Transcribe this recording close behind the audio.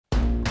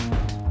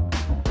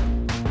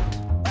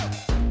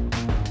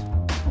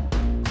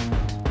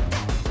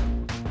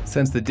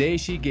Since the day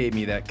she gave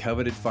me that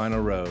coveted final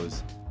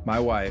rose, my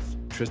wife,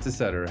 Trista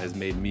Sutter, has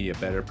made me a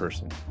better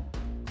person.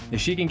 If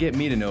she can get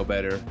me to know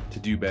better, to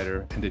do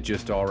better, and to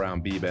just all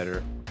around be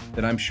better,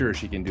 then I'm sure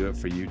she can do it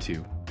for you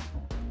too.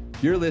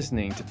 You're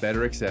listening to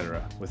Better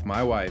Etc. with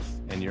my wife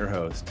and your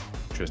host,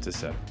 Trista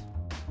Sutter.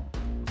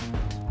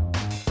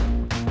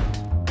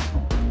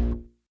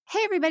 Hey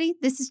everybody,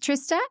 this is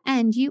Trista,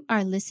 and you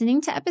are listening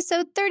to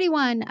episode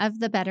 31 of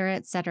the Better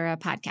Etc.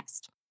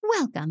 podcast.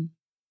 Welcome.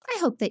 I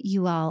hope that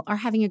you all are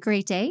having a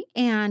great day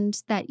and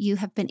that you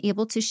have been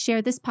able to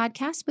share this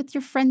podcast with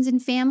your friends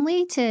and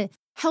family to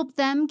help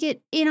them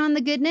get in on the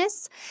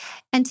goodness.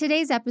 And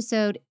today's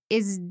episode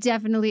is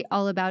definitely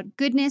all about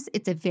goodness.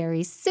 It's a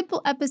very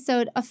simple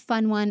episode, a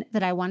fun one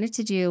that I wanted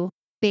to do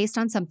based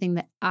on something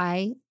that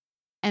I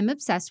am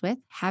obsessed with,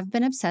 have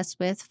been obsessed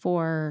with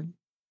for,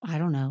 I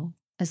don't know,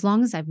 as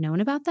long as I've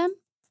known about them,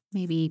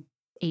 maybe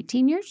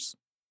 18 years,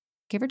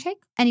 give or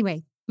take.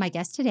 Anyway, my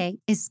guest today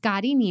is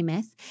Scotty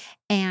Nemeth,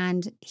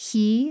 and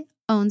he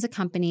owns a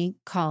company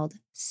called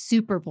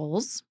Super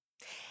Bowls.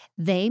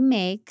 They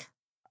make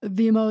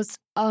the most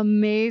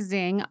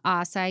amazing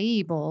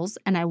acai bowls,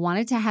 and I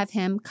wanted to have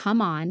him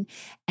come on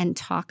and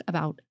talk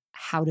about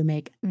how to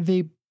make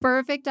the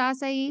perfect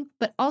acai,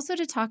 but also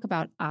to talk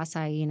about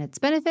acai and its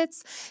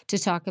benefits, to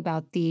talk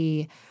about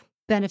the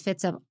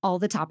benefits of all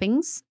the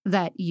toppings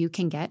that you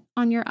can get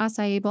on your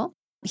acai bowl.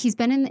 He's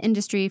been in the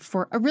industry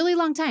for a really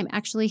long time.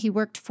 Actually, he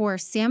worked for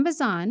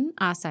Sambazan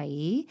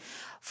Acai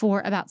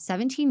for about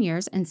 17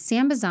 years, and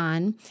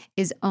Sambazan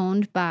is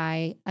owned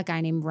by a guy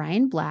named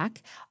Ryan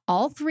Black.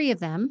 All three of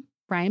them,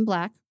 Ryan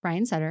Black,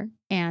 Ryan Sutter,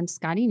 and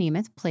Scotty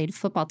Nemeth, played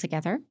football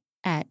together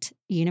at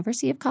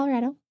University of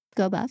Colorado.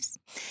 Go Buffs.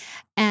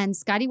 And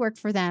Scotty worked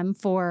for them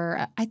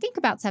for, I think,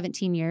 about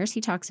 17 years.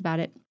 He talks about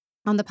it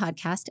on the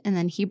podcast, and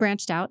then he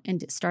branched out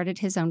and started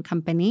his own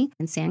company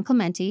in San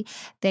Clemente.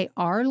 They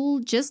are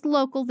just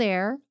local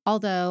there,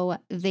 although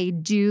they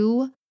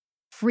do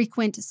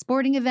frequent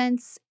sporting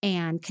events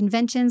and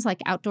conventions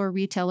like Outdoor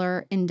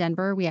Retailer in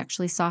Denver. We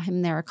actually saw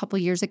him there a couple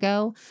years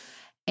ago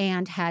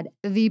and had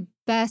the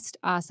best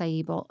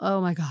acai bowl.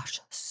 Oh my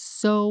gosh,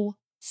 so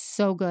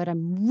good.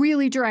 I'm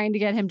really trying to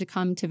get him to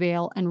come to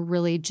Vail and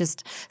really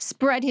just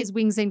spread his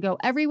wings and go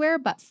everywhere.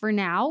 But for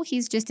now,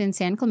 he's just in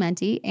San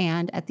Clemente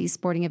and at these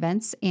sporting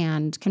events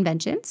and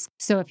conventions.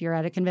 So if you're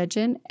at a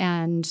convention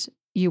and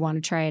you want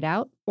to try it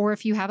out, or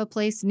if you have a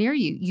place near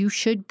you, you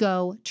should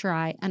go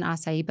try an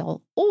acai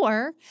bowl.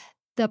 Or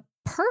the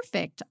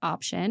perfect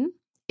option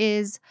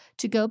is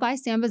to go buy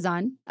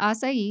Sambazan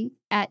acai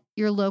at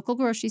your local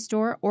grocery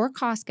store or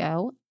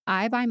Costco.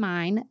 I buy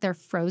mine. They're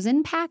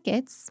frozen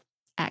packets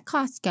at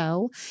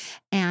Costco,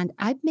 and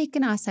I make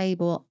an acai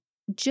bowl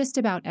just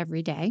about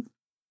every day.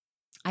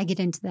 I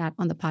get into that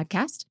on the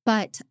podcast,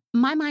 but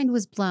my mind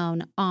was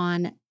blown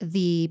on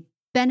the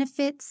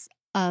benefits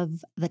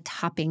of the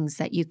toppings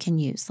that you can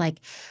use,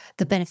 like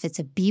the benefits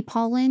of bee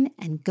pollen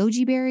and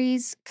goji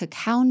berries,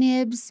 cacao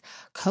nibs,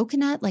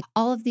 coconut, like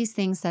all of these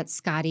things that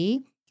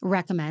Scotty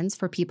recommends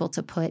for people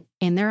to put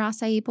in their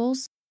acai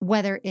bowls,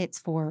 whether it's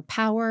for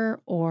power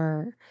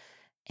or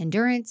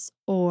endurance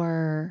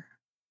or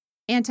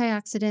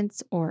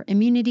antioxidants or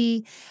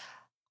immunity,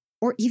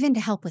 or even to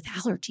help with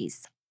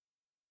allergies.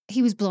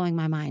 He was blowing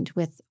my mind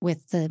with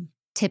the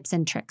tips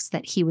and tricks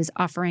that he was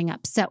offering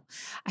up. So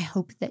I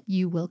hope that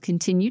you will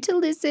continue to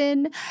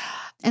listen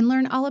and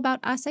learn all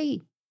about acai.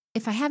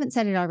 If I haven't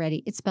said it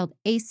already, it's spelled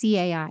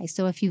ACAI.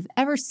 So if you've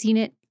ever seen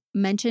it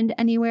mentioned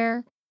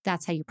anywhere,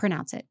 that's how you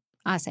pronounce it,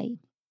 acai.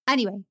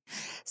 Anyway,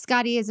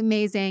 Scotty is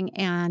amazing,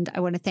 and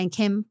I want to thank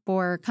him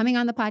for coming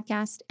on the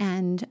podcast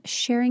and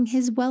sharing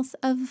his wealth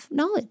of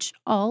knowledge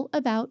all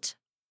about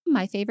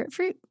my favorite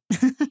fruit.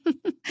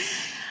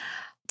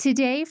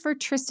 Today for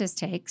Trista's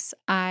Takes,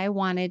 I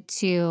wanted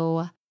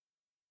to,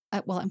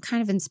 I'm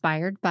kind of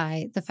inspired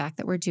by the fact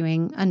that we're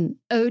doing an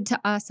Ode to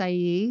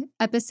Acai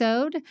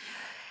episode.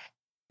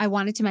 I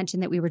wanted to mention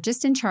that we were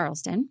just in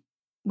Charleston.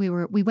 We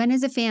went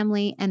as a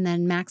family, and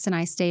then Max and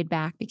I stayed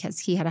back because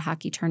he had a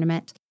hockey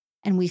tournament.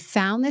 And we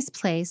found this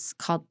place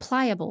called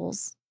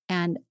Pliables,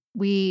 and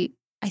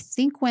I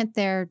think, went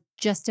there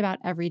just about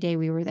every day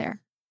we were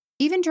there,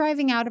 even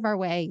driving out of our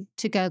way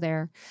to go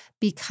there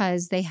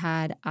because they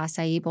had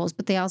acai bowls,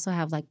 but they also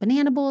have like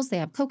banana bowls. They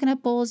have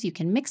coconut bowls. You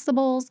can mix the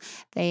bowls.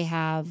 They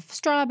have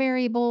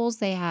strawberry bowls.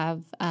 They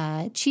have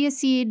chia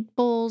seed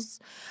bowls,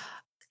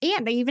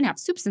 and they even have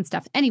soups and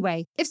stuff.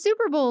 Anyway, if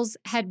Super Bowls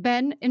had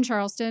been in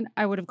Charleston,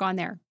 I would have gone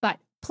there, but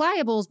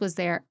Pliables was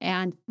there,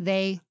 and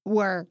they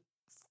were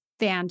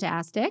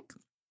fantastic.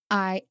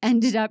 I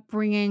ended up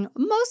bringing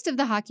most of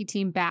the hockey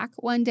team back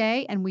one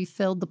day, and we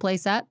filled the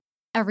place up.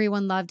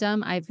 Everyone loved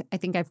them. I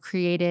think I've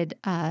created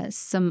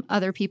some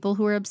other people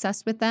who are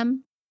obsessed with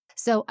them.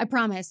 So I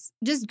promise,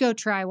 just go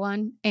try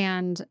one,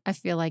 and I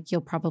feel like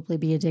you'll probably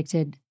be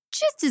addicted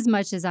just as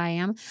much as I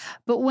am.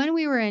 But when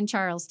we were in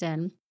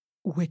Charleston,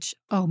 which,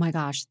 oh my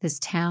gosh, this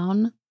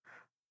town,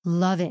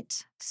 love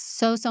it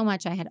so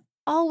much. I had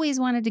always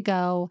wanted to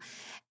go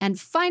and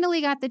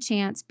finally got the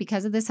chance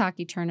because of this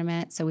hockey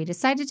tournament. So we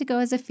decided to go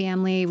as a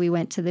family. We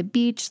went to the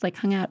beach, like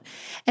hung out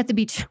at the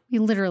beach. We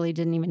literally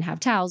didn't even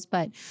have towels,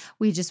 but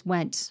we just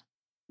went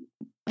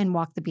and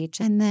walked the beach.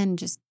 And then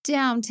just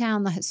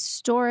downtown, the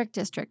historic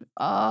district.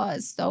 Oh,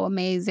 it's so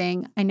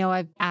amazing. I know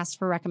I've asked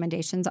for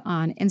recommendations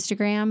on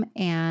Instagram,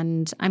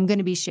 and I'm going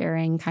to be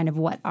sharing kind of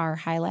what our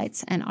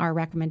highlights and our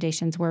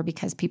recommendations were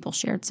because people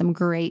shared some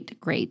great,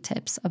 great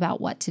tips about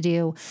what to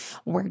do,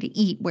 where to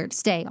eat, where to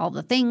stay, all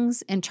the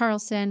things in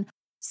Charleston.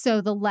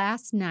 So the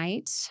last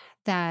night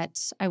that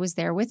I was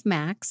there with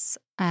Max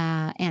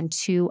and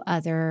two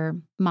other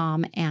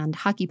mom and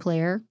hockey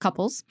player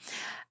couples,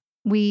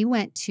 we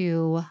went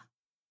to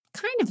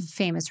kind of a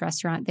famous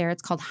restaurant there.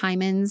 It's called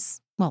Hyman's.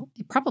 Well,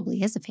 it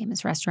probably is a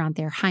famous restaurant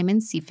there,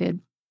 Hyman's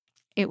Seafood.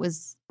 It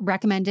was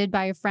recommended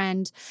by a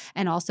friend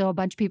and also a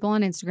bunch of people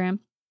on Instagram.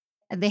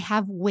 They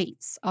have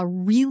waits, a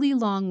really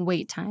long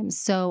wait time.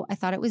 So I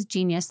thought it was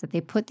genius that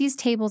they put these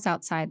tables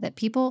outside that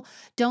people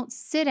don't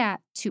sit at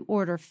to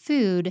order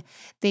food.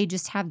 They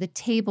just have the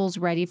tables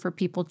ready for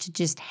people to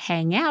just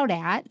hang out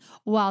at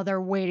while they're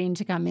waiting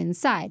to come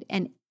inside.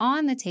 And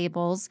on the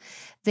tables,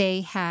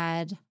 they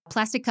had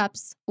plastic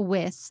cups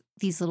with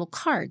these little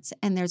cards,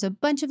 and there's a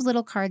bunch of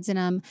little cards in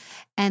them,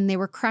 and they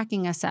were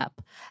cracking us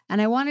up.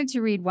 And I wanted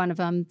to read one of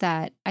them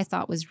that I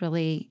thought was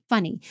really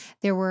funny.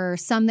 There were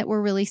some that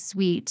were really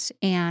sweet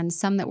and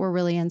some that were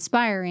really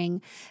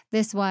inspiring.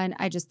 This one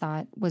I just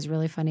thought was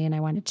really funny and I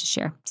wanted to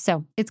share.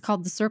 So it's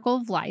called The Circle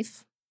of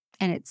Life,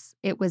 and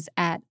it was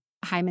at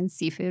Hyman's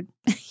Seafood.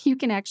 You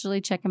can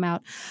actually check them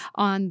out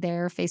on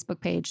their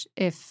Facebook page.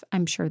 If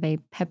I'm sure they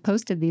have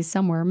posted these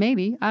somewhere,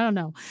 maybe, I don't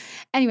know.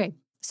 Anyway,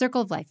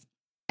 Circle of Life.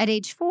 At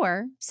age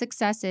 4,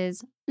 success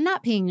is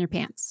not peeing your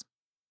pants.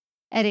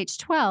 At age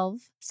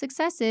 12,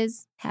 success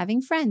is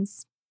having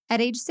friends.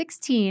 At age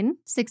 16,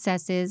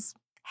 success is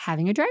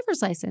having a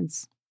driver's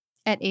license.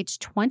 At age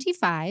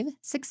 25,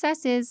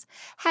 success is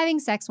having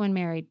sex when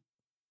married.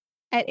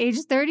 At age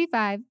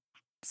 35,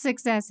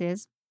 success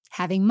is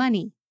having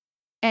money.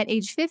 At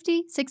age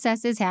 50,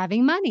 success is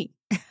having money.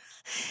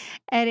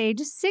 At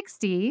age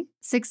 60,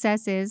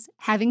 success is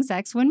having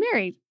sex when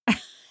married.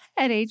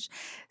 At age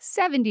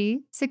 70,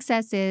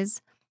 success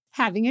is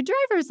having a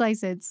driver's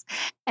license.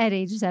 At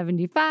age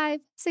 75,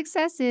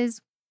 success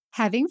is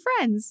having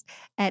friends.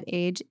 At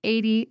age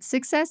 80,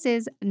 success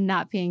is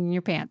not peeing in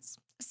your pants.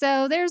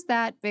 So there's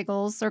that big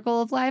old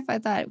circle of life. I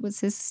thought it was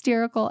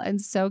hysterical and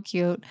so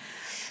cute.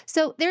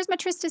 So there's my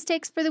Trista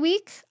Takes for the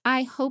week.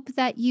 I hope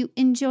that you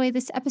enjoy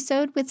this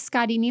episode with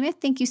Scotty Nemeth.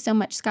 Thank you so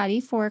much,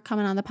 Scotty, for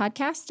coming on the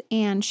podcast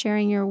and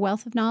sharing your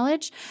wealth of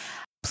knowledge.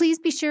 Please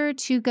be sure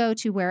to go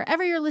to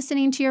wherever you're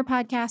listening to your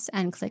podcast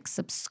and click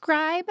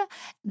subscribe.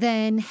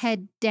 Then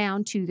head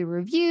down to the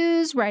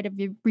reviews, write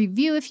a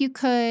review if you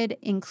could,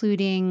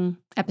 including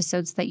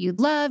episodes that you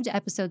loved,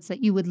 episodes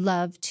that you would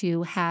love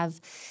to have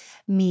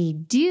me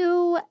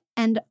do.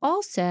 And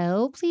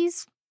also,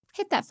 please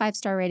hit that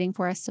 5-star rating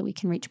for us so we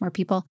can reach more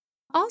people.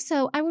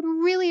 Also, I would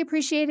really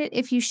appreciate it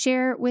if you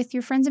share with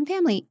your friends and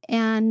family.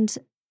 And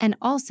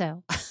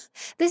also,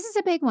 this is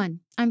a big one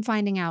I'm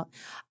finding out.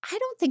 I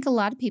don't think a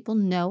lot of people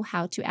know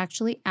how to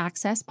actually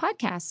access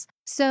podcasts.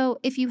 So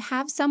if you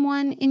have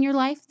someone in your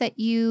life that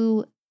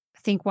you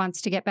think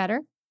wants to get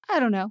better, I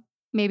don't know,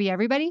 maybe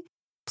everybody,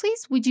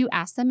 please would you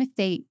ask them if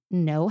they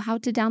know how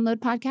to download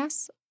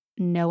podcasts,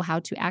 know how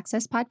to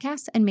access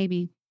podcasts, and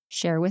maybe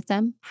share with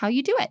them how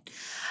you do it.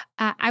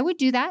 I would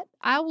do that.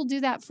 I will do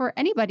that for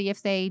anybody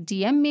if they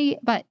DM me.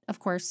 But of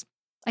course,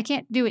 I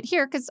can't do it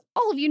here because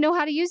all of you know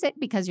how to use it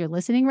because you're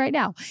listening right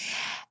now.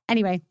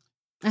 Anyway,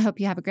 I hope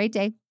you have a great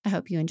day. I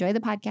hope you enjoy the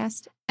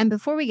podcast. And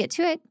before we get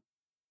to it,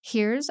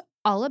 here's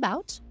all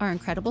about our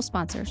incredible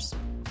sponsors.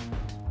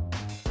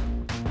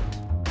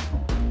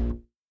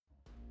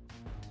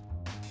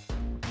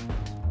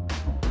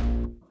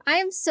 I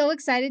am so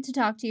excited to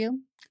talk to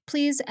you.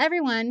 Please,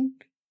 everyone,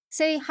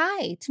 say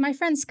hi to my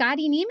friend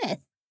Scotty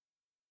Nemeth.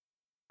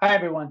 Hi,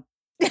 everyone.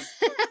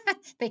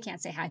 They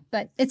can't say hi,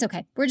 but it's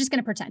okay. We're just going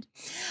to pretend.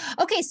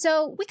 Okay,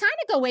 so we kind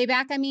of go way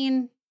back. I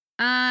mean,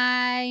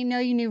 I know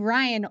you knew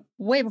Ryan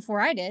way before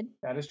I did.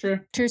 That is true.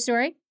 True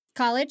story.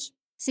 College.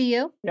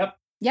 CU. Yep.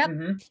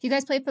 Mm-hmm. You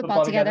guys played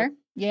football together.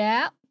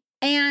 Yeah.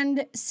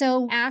 And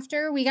so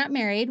after we got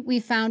married, we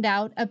found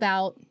out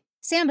about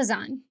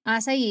Sambazon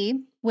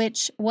Acai,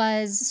 which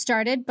was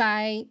started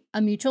by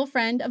a mutual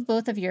friend of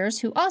both of yours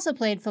who also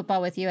played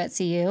football with you at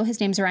CU. His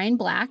name's Ryan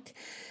Black.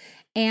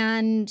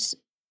 And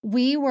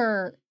we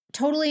were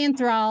totally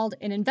enthralled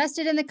and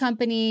invested in the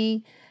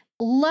company,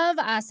 love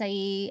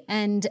acai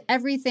and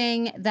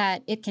everything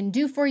that it can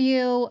do for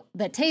you,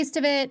 the taste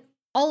of it,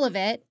 all of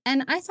it.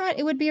 And I thought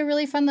it would be a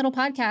really fun little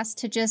podcast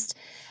to just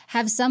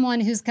have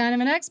someone who's kind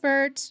of an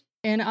expert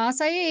in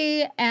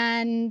acai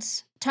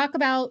and talk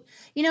about,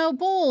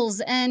 bowls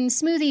and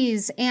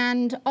smoothies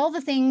and all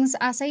the things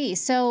acai.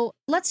 So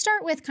let's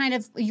start with kind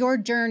of your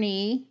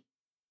journey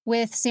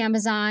with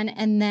Sambazon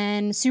and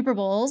then Super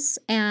Bowls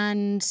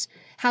and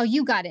how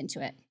you got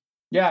into it.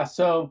 Yeah.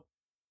 So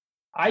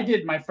I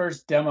did my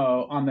first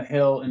demo on the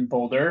hill in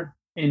Boulder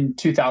in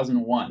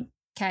 2001.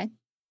 Okay.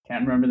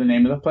 Can't remember the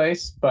name of the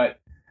place, but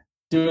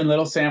doing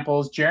little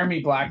samples. Jeremy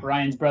Black,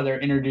 Ryan's brother,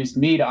 introduced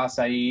me to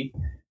acai,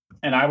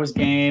 and I was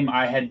game.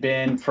 I had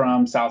been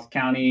from South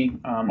County,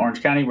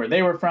 Orange County, where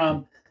they were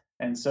from.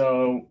 And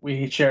so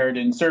we shared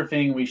in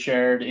surfing, we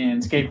shared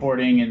in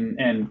skateboarding,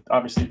 and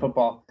obviously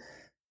football.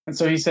 And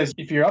so he says,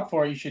 if you're up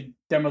for it, you should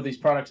demo these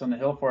products on the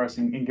hill for us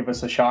and give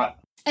us a shot.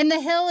 And the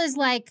hill is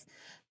like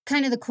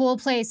kind of the cool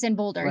place in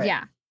Boulder. Right.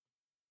 Yeah.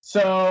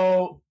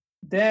 So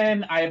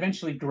then I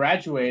eventually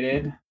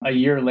graduated a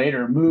year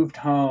later, moved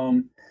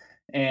home,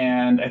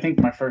 and I think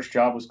my first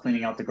job was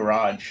cleaning out the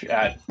garage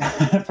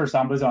for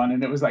Sambazon.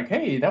 And it was like,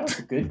 hey, that was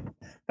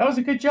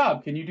a good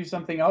job. Can you do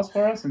something else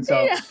for us? And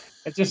so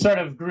it just sort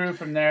of grew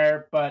from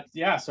there. But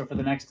yeah, so for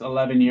the next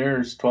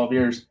 12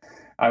 years,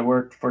 I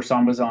worked for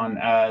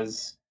Sambazon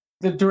as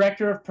the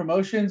director of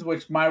promotions,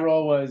 which my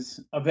role was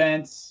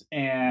events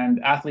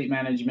and athlete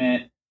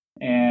management,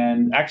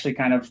 and actually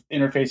kind of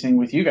interfacing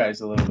with you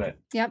guys a little bit.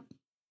 Yep.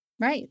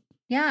 Right.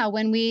 Yeah.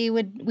 When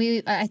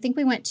I think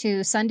we went to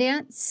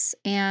Sundance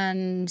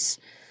and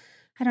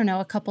I don't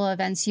know, a couple of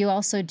events. You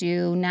also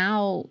do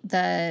now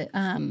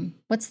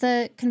what's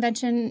the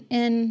convention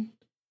in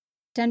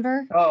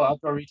Denver? Oh,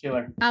 Outdoor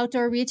Retailer.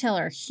 Outdoor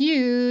Retailer.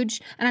 Huge.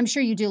 And I'm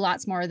sure you do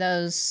lots more of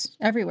those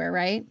everywhere,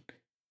 right?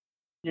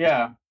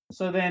 Yeah.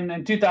 So then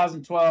in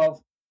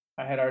 2012,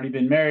 I had already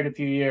been married a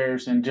few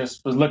years and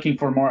just was looking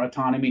for more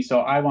autonomy.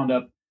 So I wound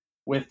up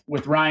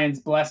with Ryan's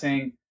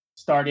blessing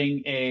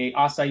starting a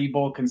acai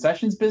bowl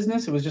concessions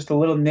business. It was just a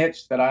little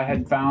niche that I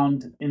had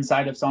found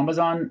inside of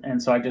Sambazon,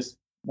 and so I just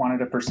wanted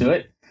to pursue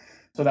it.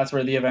 So that's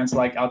where the events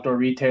like Outdoor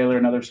Retailer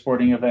and other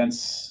sporting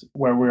events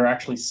where we were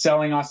actually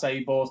selling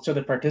acai bowls to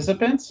the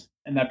participants,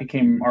 and that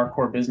became our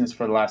core business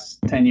for the last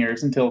 10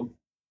 years until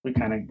we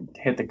kind of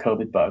hit the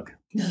COVID bug.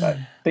 But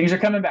things are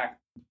coming back.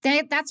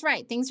 That's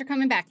right. Things are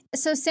coming back.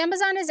 So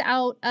Sambazon is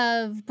out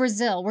of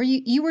Brazil, where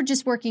you were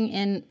just working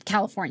in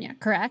California,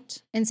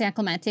 correct? In San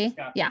Clemente?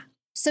 Yeah.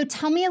 So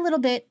tell me a little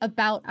bit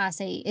about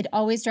acai. It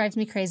always drives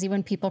me crazy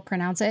when people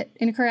pronounce it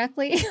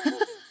incorrectly.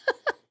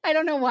 I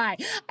don't know why.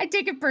 I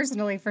take it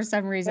personally for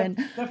some reason.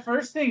 The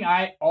first thing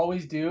I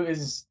always do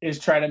is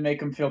try to make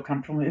them feel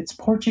comfortable. It's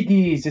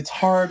Portuguese. It's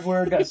hard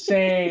word to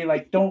say.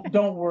 Like,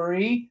 don't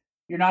worry.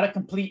 You're not a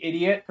complete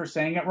idiot for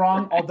saying it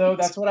wrong. Right. Although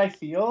that's what I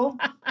feel.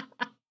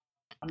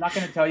 I'm not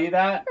going to tell you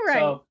that. Right.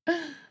 So,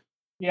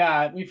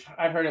 yeah,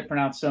 I've heard it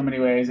pronounced so many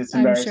ways. It's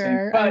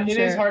embarrassing. But it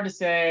is hard to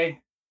say.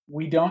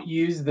 We don't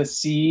use the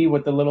C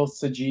with the little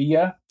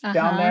cedilla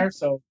down there.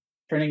 So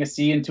turning a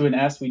C into an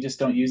S, we just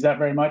don't use that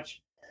very much.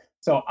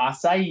 So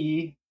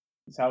acai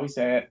is how we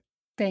say it.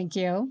 Thank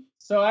you.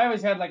 So I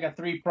always had like a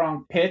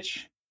 3-pronged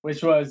pitch,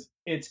 which was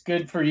it's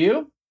good for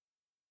you,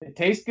 it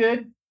tastes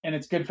good, and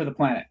it's good for the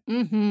planet.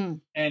 Mm-hmm.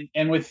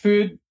 And with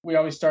food, we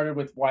always started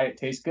with why it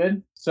tastes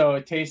good. So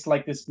it tastes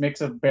like this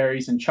mix of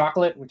berries and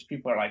chocolate, which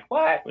people are like,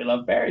 what? We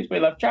love berries. We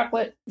love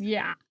chocolate.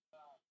 Yeah.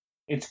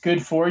 It's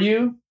good for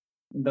you.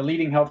 The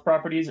leading health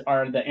properties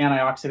are the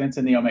antioxidants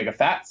and the omega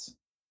fats.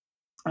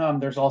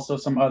 There's also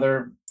some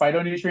other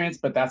phytonutrients,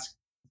 but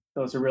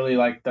those are really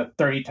like the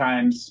 30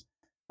 times,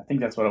 I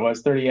think that's what it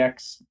was,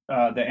 30x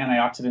the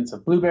antioxidants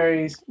of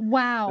blueberries.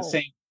 Wow. The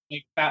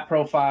same fat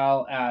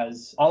profile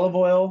as olive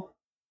oil.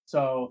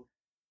 So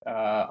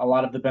a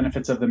lot of the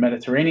benefits of the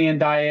Mediterranean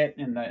diet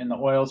and the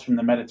oils from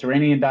the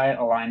Mediterranean diet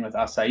align with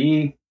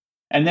acai.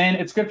 And then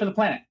it's good for the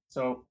planet.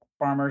 So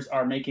farmers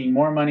are making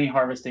more money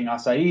harvesting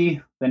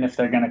acai than if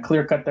they're going to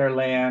clear cut their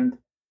land,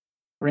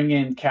 bring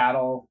in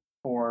cattle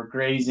for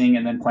grazing,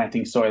 and then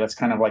planting soy. That's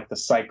kind of like the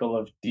cycle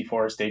of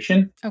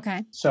deforestation.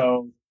 Okay.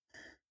 So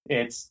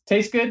it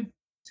tastes good,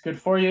 it's good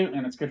for you,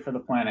 and it's good for the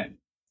planet.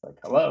 It's like,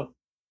 hello,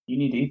 you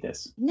need to eat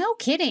this. No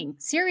kidding.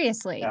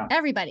 Seriously. Yeah.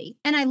 Everybody.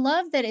 And I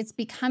love that it's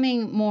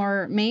becoming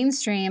more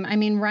mainstream. I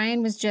mean,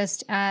 Ryan was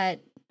just at,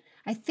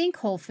 I think,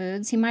 Whole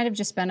Foods. He might have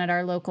just been at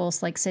our local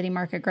like City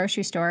Market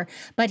grocery store,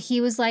 but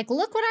he was like,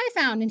 look what I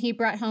found. And he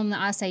brought home the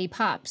acai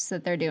pops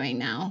that they're doing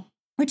now,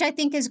 which I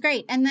think is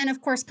great. And then,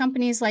 of course,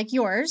 companies like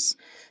yours,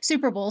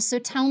 Super Bowls. So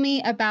tell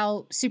me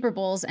about Super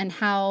Bowls and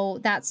how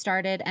that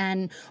started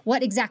and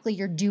what exactly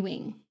you're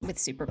doing with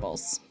Super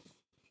Bowls.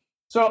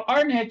 So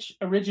our niche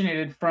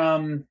originated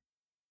from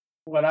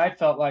what I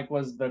felt like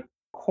was the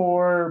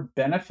core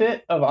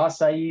benefit of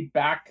acai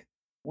back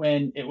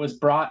when it was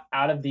brought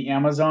out of the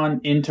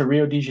Amazon into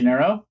Rio de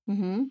Janeiro.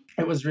 Mm-hmm.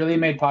 It was really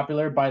made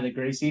popular by the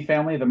Gracie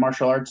family, the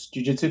martial arts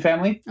jiu-jitsu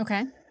family.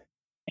 Okay.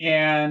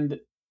 And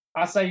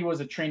acai was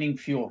a training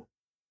fuel.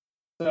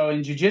 So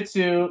in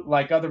jiu-jitsu,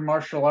 like other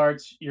martial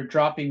arts, you're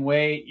dropping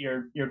weight,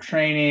 you're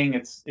training,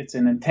 it's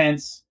an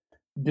intense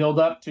build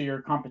up to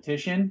your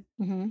competition.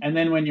 Mm-hmm. And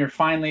then when you're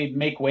finally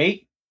make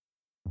weight,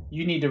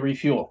 you need to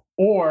refuel.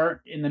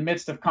 Or in the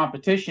midst of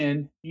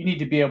competition, you need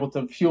to be able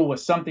to fuel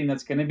with something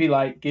that's going to be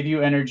light, give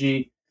you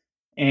energy,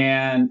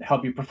 and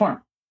help you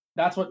perform.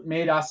 That's what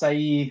made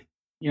acai,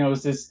 it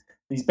was these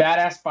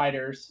badass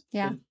fighters,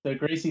 yeah. the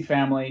Gracie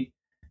family,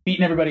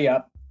 beating everybody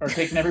up. or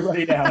taking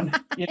everybody down,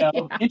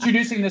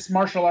 introducing this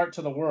martial art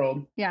to the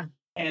world. Yeah.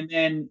 And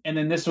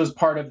then this was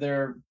part of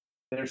their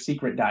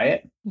secret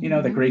diet, the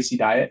Mhm. Gracie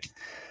diet.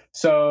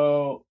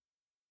 So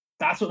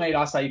that's what made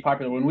acai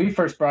popular. When we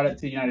first brought it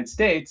to the United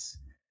States,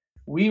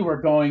 we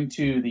were going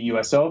to the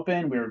US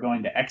Open, we were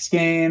going to X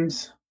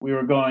Games, we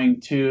were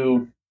going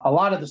to a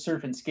lot of the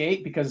surf and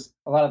skate, because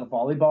a lot of the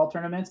volleyball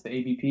tournaments, the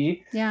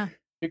AVP, Yeah.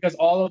 because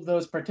all of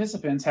those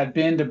participants had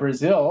been to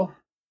Brazil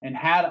and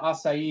had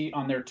acai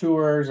on their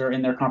tours or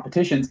in their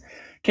competitions,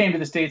 came to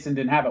the States and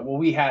didn't have it. Well,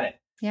 we had it.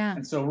 Yeah.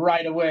 And so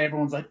right away,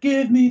 everyone's like,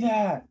 give me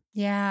that.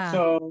 Yeah.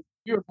 So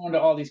we were going to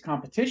all these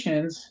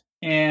competitions,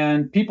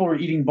 and people were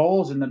eating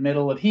bowls in the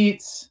middle of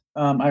heats.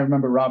 I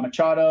remember Rob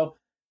Machado,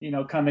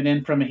 coming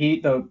in from a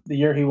heat the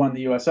year he won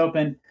the US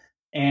Open.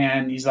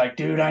 And he's like,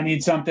 dude, I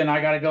need something.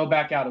 I got to go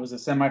back out. It was a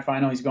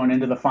semifinal. He's going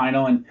into the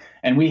final.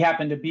 And we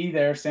happened to be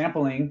there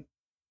sampling.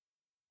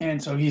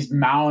 And so he's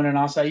mowing an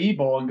acai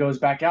bowl and goes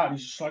back out. And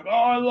he's just like, oh,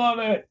 I love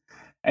it.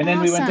 And then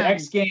we went to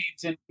X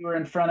Games, and we were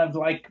in front of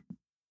like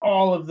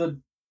all of the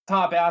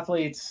top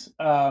athletes.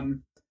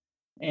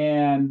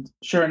 And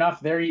sure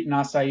enough, they're eating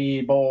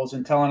acai bowls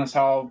and telling us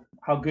how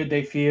good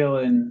they feel.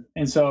 And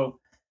so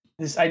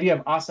this idea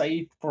of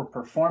acai for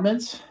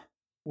performance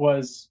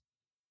was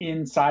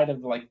inside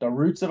of like the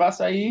roots of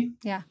acai.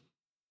 Yeah.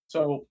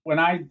 So when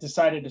I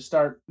decided to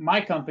start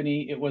my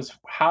company, it was,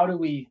 how do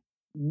we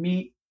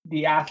meet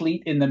the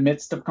athlete in the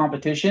midst of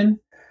competition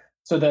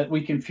so that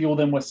we can fuel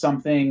them with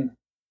something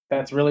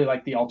that's really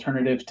like the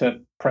alternative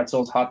to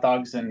pretzels, hot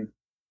dogs, and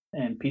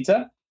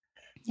pizza.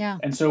 Yeah.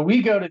 And so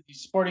we go to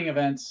these sporting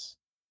events,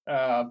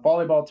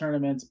 volleyball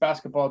tournaments,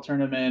 basketball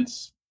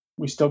tournaments.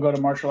 We still go to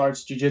martial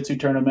arts, jiu-jitsu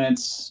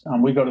tournaments.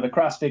 We go to the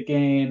CrossFit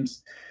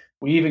Games.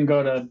 We even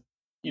go to,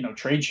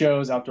 trade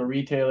shows, outdoor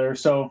retailers.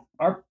 So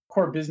our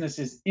core business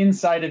is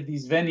inside of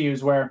these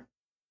venues where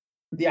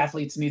the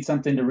athletes need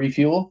something to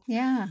refuel.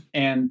 Yeah.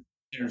 And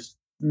there's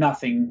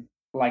nothing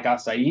like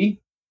acai.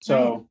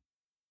 So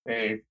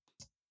we're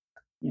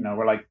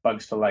like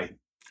bugs to light.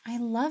 I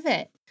love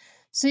it.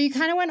 So you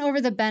kind of went over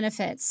the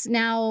benefits.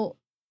 Now,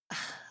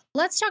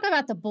 let's talk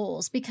about the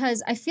bowls,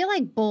 because I feel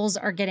like bowls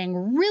are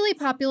getting really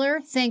popular,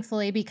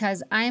 thankfully,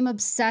 because I am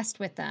obsessed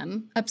with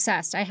them.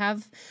 Obsessed. I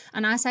have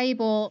an acai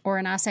bowl or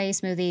an acai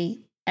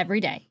smoothie every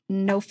day,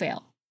 no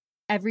fail,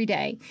 every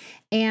day.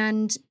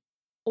 And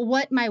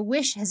what my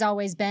wish has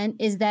always been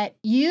is that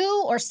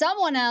you or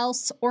someone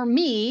else or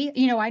me,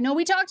 I know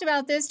we talked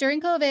about this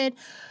during COVID,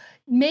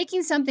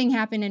 making something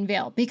happen in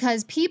Vail,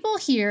 because people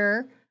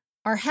here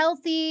are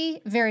healthy,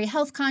 very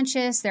health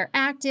conscious, they're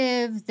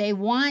active, they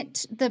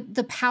want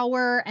the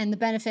power and the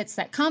benefits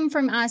that come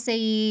from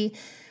acai,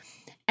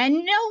 and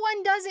no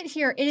one does it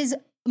here. It is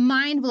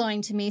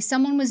mind-blowing to me.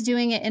 Someone was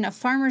doing it in a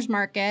farmer's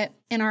market,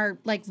 in our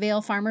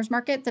Vail farmer's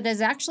market, that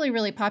is actually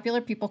really popular.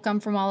 People come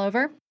from all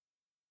over.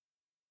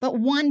 But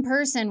one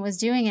person was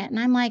doing it, and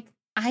I'm like,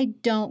 I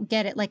don't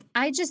get it.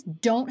 I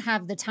just don't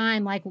have the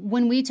time.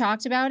 When we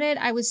talked about it,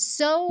 I was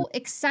so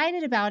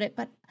excited about it,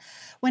 but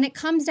when it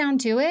comes down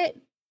to it,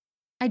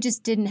 I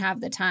just didn't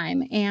have the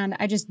time, and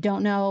I just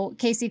don't know.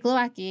 Casey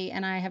Glowacki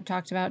and I have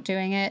talked about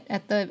doing it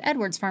at the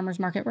Edwards Farmers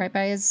Market right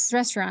by his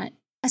restaurant.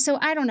 So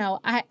I don't know.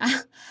 I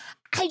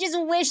just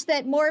wish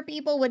that more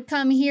people would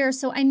come here.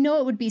 So I know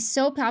it would be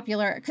so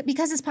popular,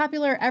 because it's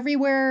popular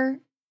everywhere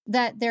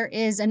that there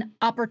is an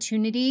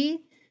opportunity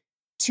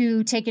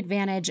to take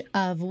advantage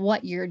of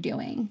what you're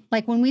doing.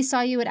 When we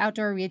saw you at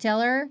Outdoor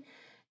Retailer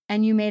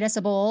and you made us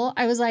a bowl,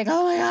 I was like,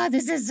 oh my God,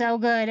 this is so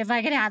good. If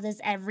I could have this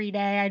every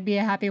day, I'd be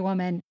a happy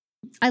woman.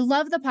 I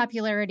love the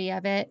popularity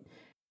of it,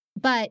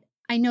 but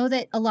I know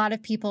that a lot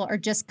of people are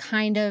just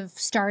kind of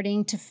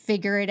starting to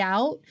figure it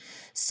out.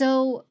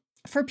 So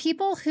for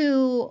people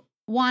who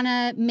want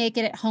to make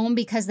it at home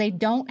because they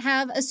don't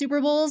have a Super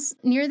Bowls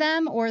near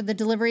them or the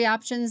delivery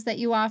options that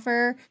you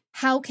offer,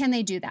 how can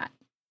they do that?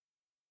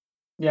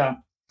 Yeah.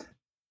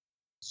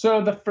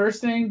 So the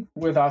first thing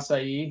with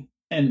acai,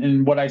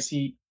 and what I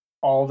see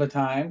all the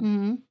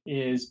time,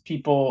 is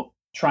people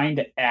trying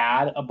to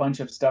add a bunch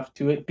of stuff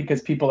to it,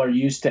 because people are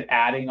used to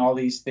adding all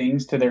these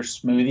things to their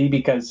smoothie,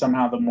 because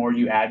somehow the more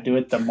you add to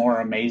it, the more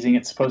amazing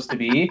it's supposed to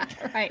be.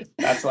 Right.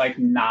 That's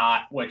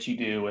not what you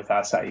do with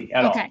acai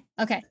at all.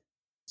 Okay.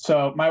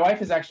 So my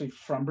wife is actually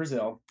from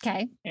Brazil.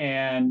 Okay.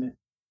 And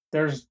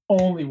there's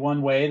only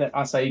one way that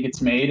acai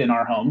gets made in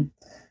our home.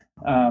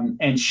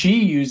 And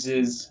she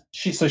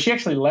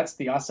actually lets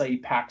the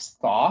acai packs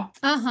thaw.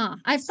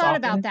 I've thought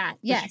about that.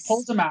 Yes. So she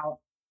pulls them out,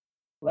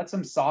 lets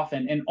them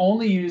soften, and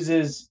only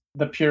uses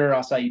the pure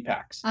acai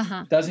packs.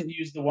 Doesn't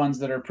use the ones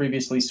that are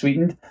previously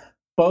sweetened.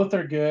 Both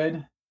are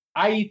good.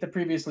 I eat the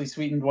previously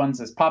sweetened ones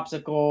as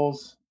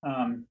popsicles.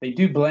 They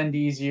do blend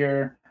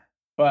easier,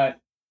 but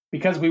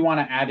because we want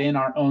to add in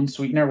our own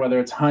sweetener, whether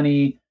it's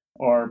honey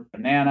or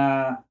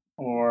banana,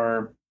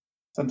 or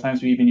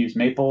sometimes we even use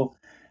maple,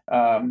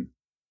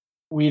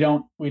 we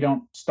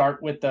don't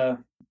start with the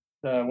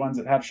ones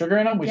that have sugar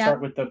in them. We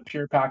start with the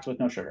pure packs with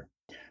no sugar.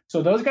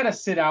 So those got to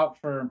sit out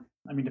for,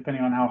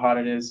 depending on how hot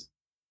it is,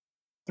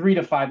 3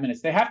 to 5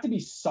 minutes. They have to be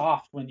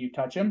soft when you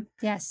touch them.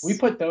 Yes. We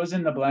put those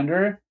in the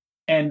blender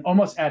and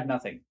almost add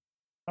nothing.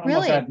 Almost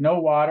Really? add no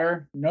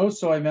water, no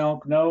soy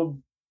milk, no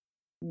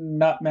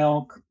nut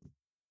milk.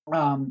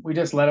 We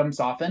just let them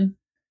soften.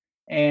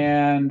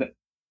 And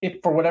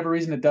if for whatever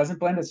reason it doesn't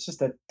blend, it's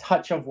just a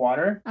touch of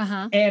water.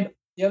 Uh-huh. And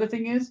the other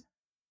thing is,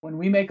 when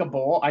we make a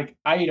bowl, I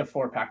eat a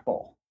 4-pack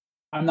bowl.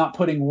 I'm not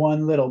putting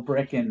one little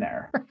brick in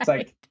there. Right. It's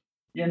like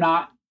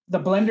the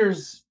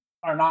blenders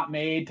are not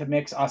made to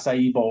mix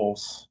acai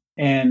bowls,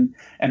 and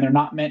they're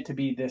not meant to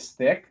be this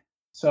thick.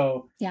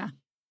 So yeah,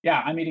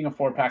 I'm eating a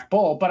 4-pack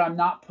bowl, but I'm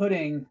not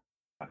putting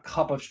a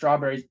cup of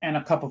strawberries and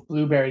a cup of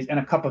blueberries and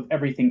a cup of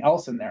everything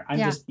else in there. I'm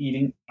just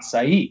eating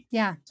acai.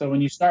 Yeah. So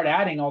when you start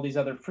adding all these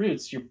other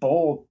fruits, your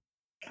bowl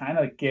kind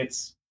of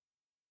gets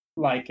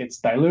like it's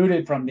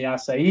diluted from the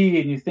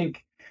acai, and you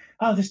think,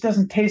 oh, this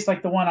doesn't taste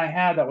like the one I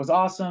had that was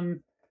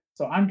awesome.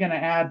 So I'm going to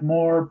add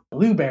more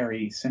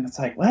blueberries. And it's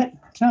like, what?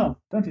 No,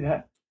 don't do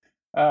that.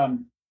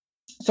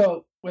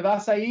 So with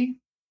acai,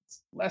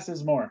 less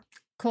is more.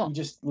 Cool. You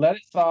just let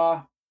it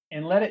thaw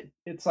and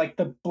it's like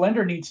the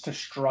blender needs to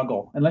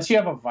struggle. Unless you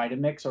have a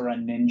Vitamix or a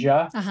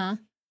Ninja. Uh-huh.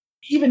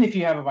 Even if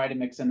you have a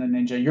Vitamix and a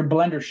Ninja, your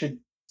blender should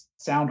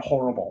sound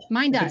horrible.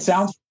 Mine does. If it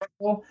sounds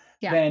horrible,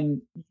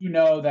 then you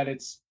know that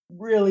it's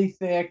really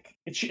thick.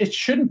 It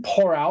shouldn't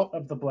pour out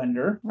of the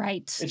blender.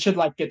 Right. It should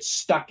like get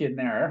stuck in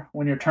there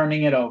when you're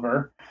turning it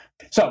over.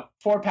 So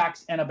 4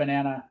 packs and a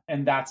banana,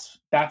 and that's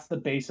the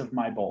base of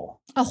my bowl.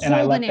 A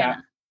whole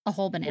banana. A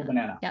whole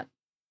banana. Yep.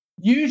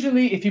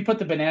 Usually, if you put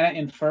the banana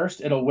in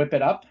first, it'll whip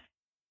it up,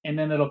 and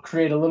then it'll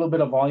create a little bit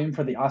of volume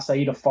for the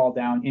acai to fall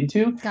down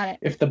into. Got it.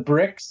 If the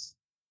bricks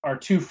are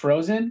too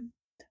frozen,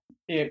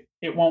 it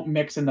won't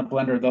mix in the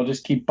blender. They'll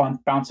just keep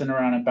bouncing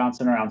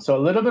around. So a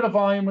little bit of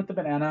volume with the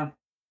banana,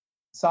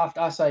 soft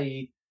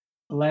acai,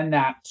 blend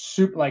that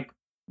soup like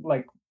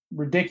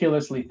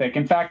ridiculously thick.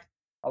 In fact,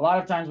 a lot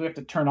of times we have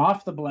to turn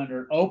off the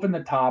blender, open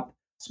the top,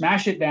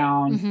 smash it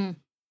down,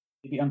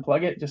 maybe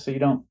unplug it just so you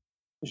don't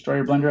destroy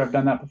your blender. I've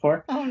done that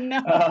before. Oh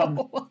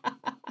no.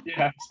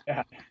 Yeah.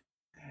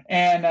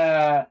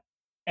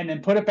 And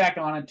then put it back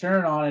on and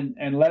turn it on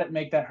and let it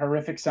make that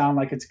horrific sound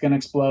like it's going to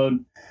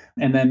explode.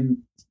 And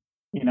then,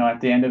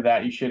 at the end of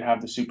that, you should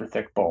have the super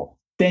thick bowl.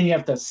 Then you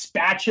have to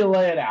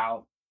spatula it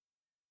out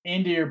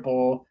into your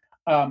bowl.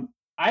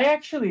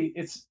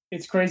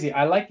 It's crazy.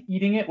 I like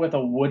eating it with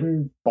a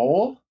wooden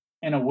bowl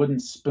and a wooden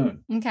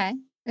spoon. Okay.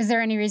 Is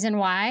there any reason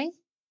why?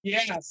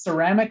 Yeah,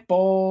 ceramic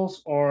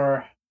bowls,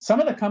 or some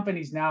of the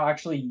companies now,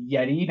 actually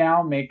Yeti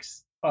now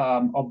makes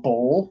a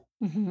bowl.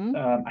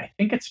 I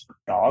think it's for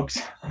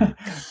dogs,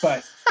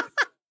 but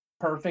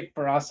perfect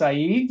for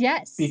acai.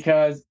 Yes.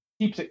 Because it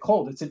keeps it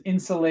cold. It's an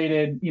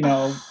insulated,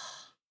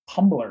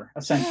 tumbler,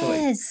 essentially.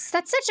 Yes.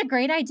 That's such a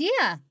great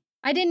idea.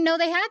 I didn't know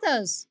they had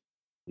those.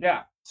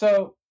 Yeah.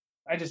 So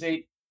I just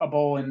ate a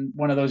bowl in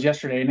one of those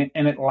yesterday,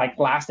 and it like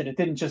lasted. It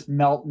didn't just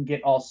melt and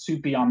get all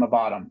soupy on the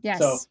bottom.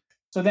 Yes.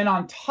 So then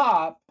on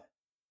top,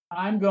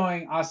 I'm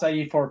going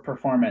acai for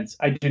performance.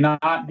 I do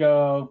not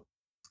go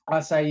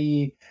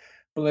acai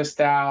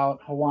blissed out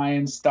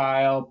Hawaiian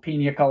style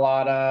pina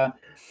colada.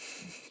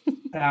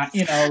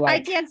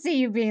 I can't see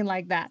you being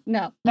like that.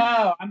 No,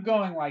 I'm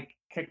going like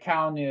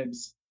cacao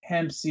nibs,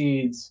 hemp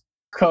seeds,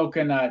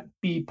 coconut,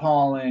 bee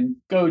pollen,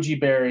 goji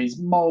berries,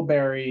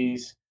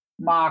 mulberries,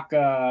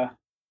 maca,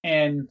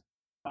 and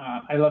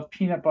I love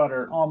peanut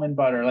butter, almond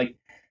butter.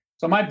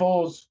 So my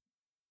bowl's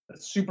a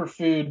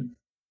superfood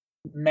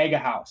mega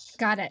house.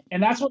 Got it.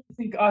 And that's what I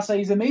think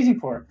acai is amazing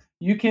for.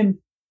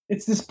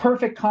 It's this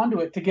perfect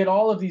conduit to get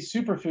all of these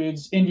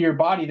superfoods into your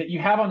body that you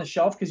have on the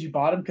shelf because you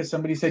bought them because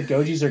somebody said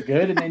gojis are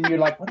good. And then you're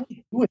like, what do I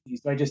do with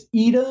these? Do I just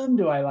eat them?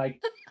 Do I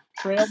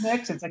trail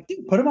mix? It's like,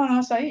 dude, put them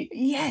on acai.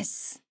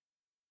 Yes.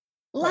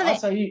 Love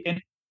it. Acai, and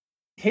it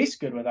tastes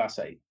good with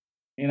acai,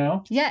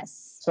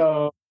 Yes.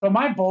 So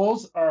my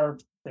bowls they're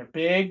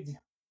big,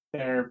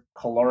 they're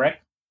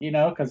caloric,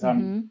 because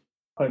I'm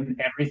putting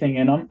everything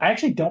in them. I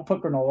actually don't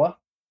put granola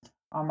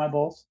on my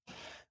bowls.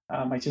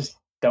 I just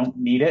don't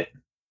need it.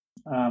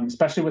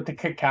 Especially with the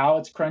cacao,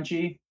 it's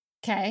crunchy.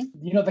 Okay.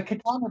 The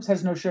cacao nibs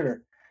has no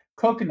sugar.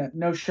 Coconut,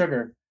 no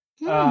sugar.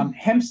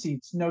 Hemp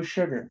seeds, no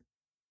sugar.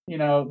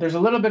 There's a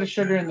little bit of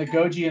sugar in the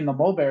goji and the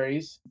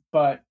mulberries,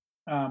 but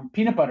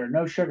peanut butter,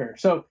 no sugar.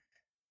 So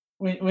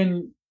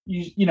when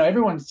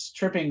everyone's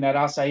tripping that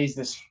acai is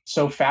this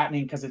so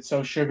fattening because it's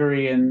so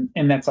sugary, and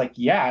that's like,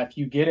 yeah, if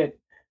you get it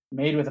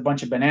made with a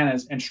bunch of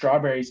bananas and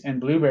strawberries and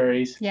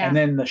blueberries, and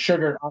then the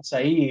sugar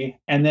acai,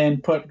 and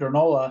then put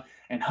granola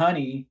and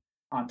honey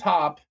on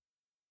top,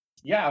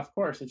 of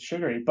course it's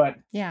sugary. But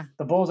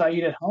the bowls I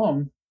eat at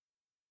home,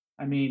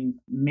 I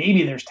mean,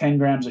 maybe there's 10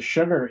 grams of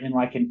sugar in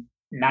like a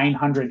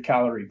 900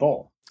 calorie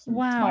bowl. So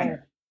wow.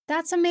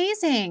 That's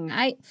amazing.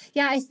 I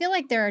feel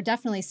like there are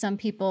definitely some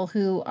people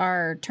who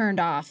are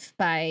turned off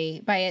by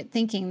it,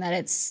 thinking that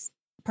it's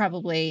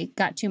probably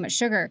got too much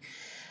sugar.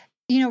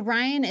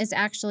 Ryan is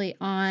actually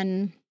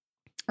on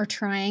or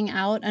trying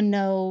out a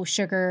no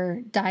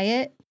sugar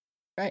diet.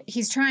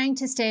 He's trying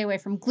to stay away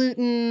from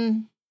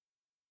gluten,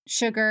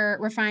 sugar,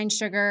 refined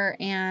sugar,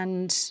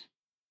 and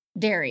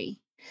dairy.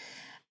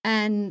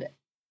 And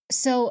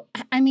so,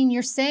 I mean,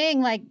 you're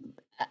saying like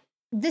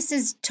this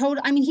is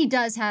total. I mean, he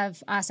does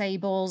have acai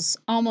bowls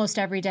almost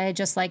every day,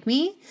 just like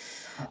me.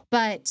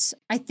 But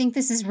I think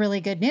this is really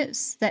good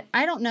news that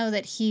I don't know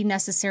that he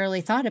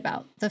necessarily thought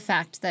about the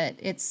fact that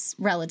it's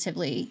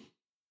relatively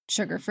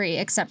sugar-free,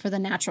 except for the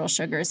natural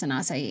sugars in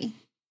acai.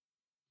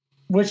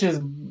 Which is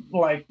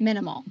like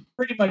Minimal.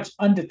 pretty much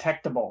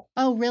undetectable.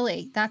 Oh,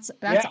 really? That's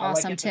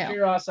awesome like too.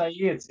 Pure acai,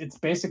 it's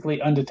basically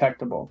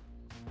undetectable.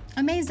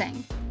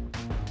 Amazing.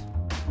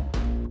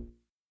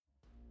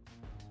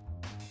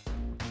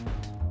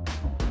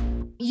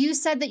 You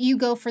said that you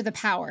go for the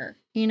power.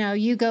 You know,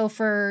 you go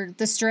for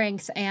the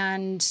strength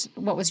and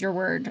what was your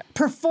word?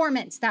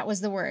 Performance. That was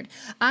the word.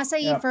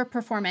 Acai for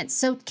performance.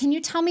 So can you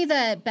tell me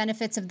the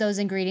benefits of those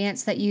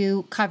ingredients that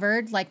you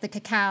covered, like the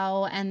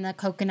cacao and the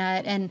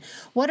coconut? And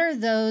what are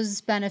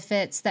those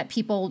benefits that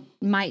people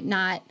might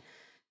not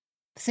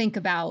think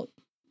about?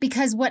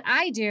 Because what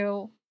I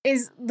do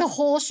is the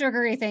whole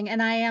sugary thing.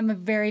 And I am a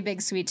very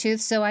big sweet tooth.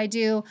 So I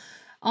do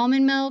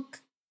almond milk,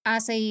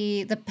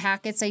 acai, the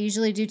packets. I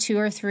usually do 2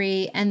 or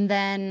 3. And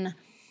then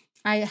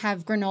I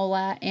have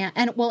granola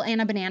and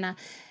a banana,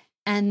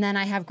 and then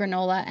I have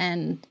granola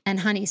and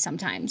honey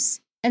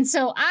sometimes. And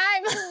so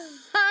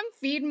I'm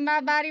feeding my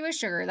body with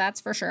sugar,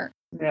 that's for sure.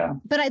 Yeah.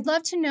 But I'd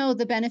love to know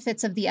the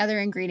benefits of the other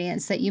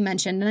ingredients that you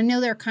mentioned. And I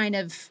know they're kind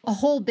of a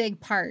whole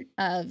big part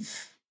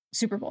of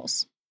Super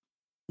Bowls.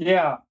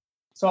 Yeah.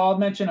 So I'll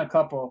mention a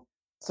couple.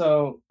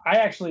 So I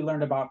actually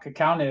learned about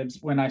cacao nibs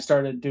when I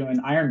started doing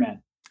Ironman.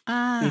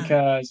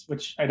 Because,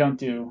 which I don't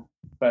do,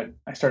 but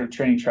I started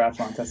training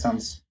triathlons. That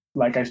sounds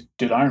like I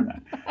did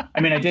Ironman.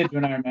 I mean, I did do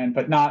an Ironman,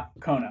 but not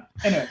Kona.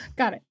 Anyway.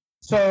 Got it.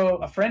 So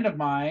a friend of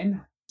mine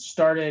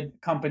started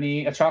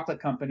a chocolate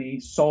company,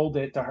 sold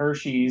it to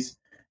Hershey's,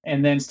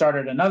 and then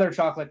started another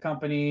chocolate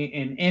company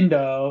in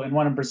Indo and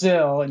one in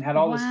Brazil, and had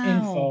all this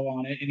info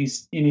on it. And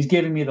he's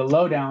giving me the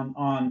lowdown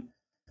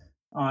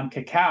on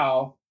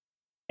cacao.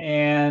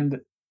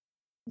 And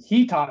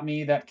he taught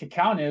me that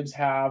cacao nibs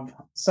have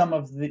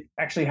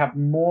actually have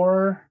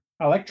more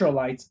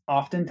electrolytes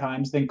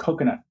oftentimes than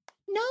coconut.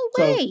 No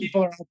way. So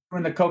people are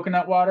doing the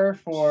coconut water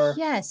for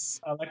yes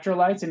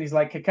electrolytes, and he's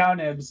like, cacao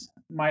nibs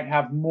might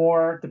have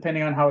more,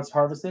 depending on how it's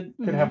harvested,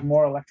 could have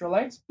more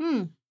electrolytes.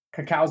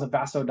 Cacao is a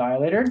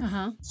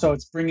vasodilator, so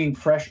it's bringing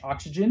fresh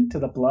oxygen to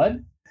the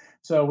blood.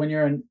 So when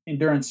you're in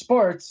endurance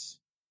sports,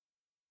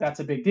 that's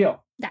a big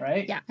deal,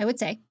 right? Yeah, I would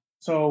say.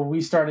 So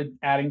we started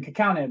adding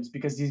cacao nibs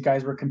because these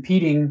guys were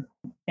competing,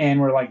 and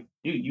we're like,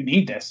 dude, you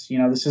need this. You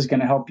know, this is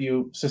going to help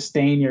you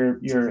sustain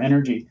your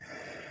energy.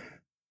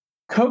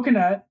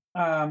 Coconut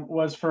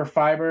was for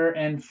fiber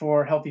and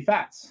for healthy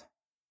fats,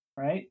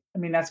 right? I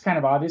mean, that's kind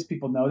of obvious.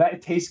 People know that.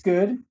 It tastes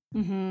good.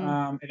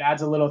 It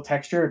adds a little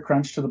texture, a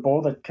crunch to the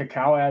bowl. The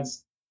cacao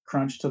adds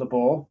crunch to the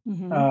bowl.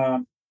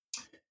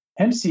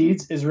 Hemp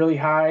seeds is really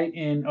high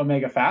in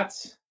omega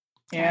fats,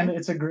 and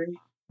it's a great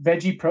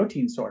veggie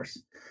protein source.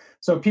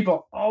 So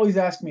people always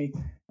ask me,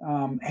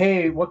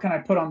 hey, what can I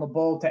put on the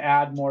bowl to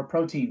add more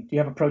protein? Do you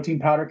have a protein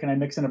powder? Can I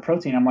mix in a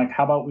protein? I'm like,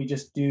 how about we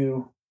just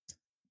do,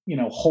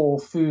 whole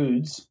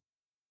foods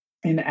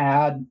and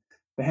add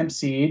the hemp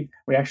seed.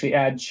 We actually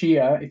add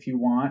chia if you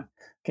want,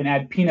 can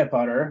add peanut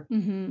butter,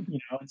 and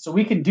so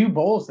we can do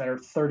bowls that are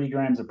 30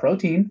 grams of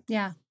protein.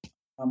 Yeah.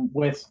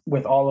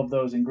 With all of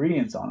those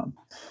ingredients on them.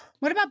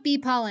 What about bee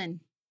pollen?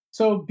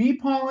 So bee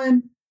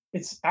pollen,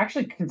 it's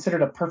actually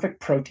considered a perfect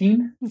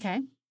protein.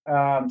 Okay.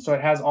 So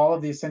it has all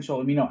of the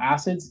essential amino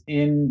acids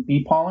in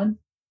bee pollen.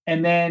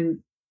 And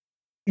then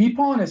bee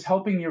pollen is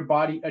helping your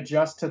body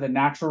adjust to the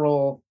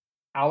natural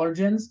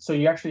allergens. So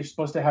you actually are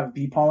supposed to have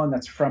bee pollen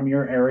that's from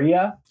your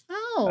area.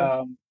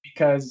 Oh.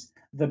 Because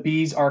the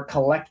bees are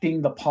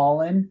collecting the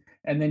pollen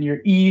and then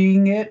you're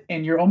eating it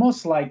and you're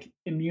almost like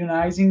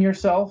immunizing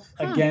yourself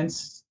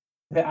against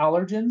the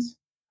allergens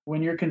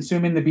when you're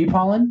consuming the bee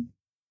pollen.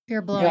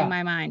 You're blowing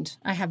my mind.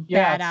 I have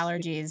bad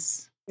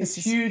allergies. It's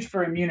huge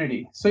for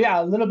immunity. So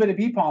a little bit of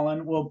bee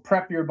pollen will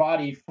prep your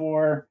body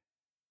for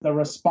the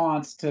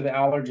response to the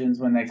allergens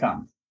when they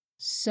come.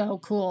 So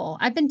cool.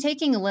 I've been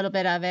taking a little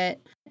bit of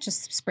it,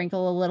 just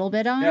sprinkle a little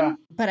bit on,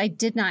 but I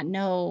did not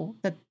know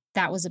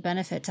that was a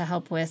benefit to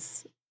help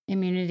with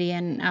immunity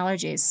and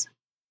allergies.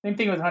 Same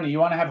thing with honey. You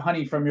want to have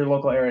honey from your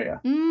local area.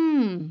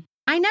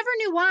 I never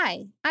knew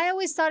why. I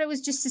always thought it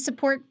was just to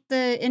support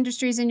the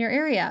industries in your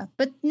area,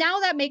 but now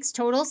that makes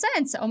total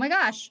sense. Oh my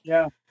gosh.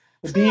 Yeah.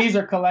 The bees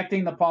are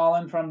collecting the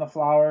pollen from the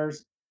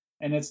flowers,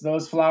 and it's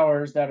those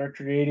flowers that are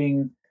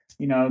creating,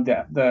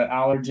 the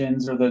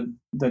allergens or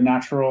the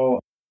natural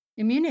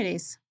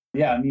immunities.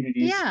 Yeah,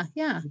 immunities.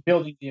 Yeah.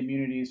 Building the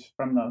immunities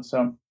from those.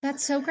 So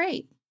that's so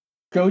great.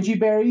 Goji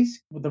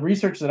berries, with the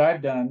research that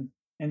I've done,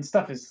 and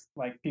stuff is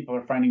like people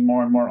are finding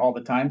more and more all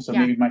the time. So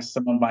maybe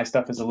some of my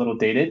stuff is a little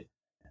dated.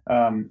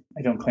 I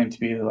don't claim to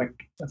be like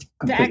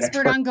the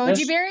expert on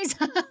goji berries.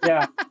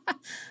 Yeah,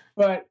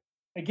 but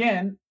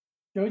again,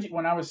 goji.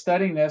 When I was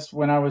studying this,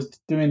 when I was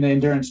doing the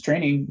endurance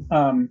training,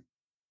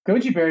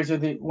 goji berries are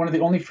one of the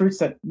only fruits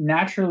that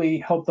naturally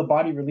help the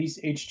body release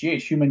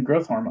HGH, human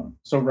growth hormone,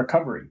 so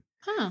recovery.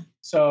 Huh.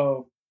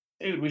 So,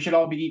 dude, we should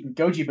all be eating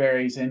goji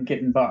berries and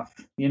getting buff,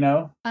 you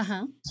know?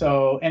 Uh-huh.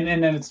 So, and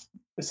then it's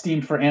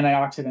esteemed for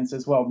antioxidants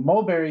as well.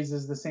 Mulberries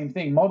is the same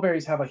thing.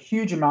 Mulberries have a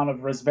huge amount of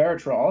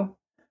resveratrol,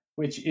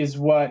 which is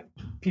what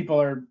people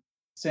are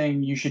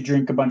saying you should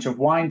drink a bunch of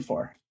wine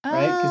for,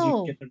 right? Because you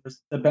Oh. get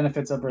the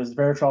benefits of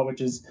resveratrol,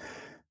 which is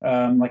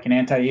like an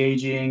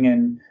anti-aging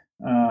and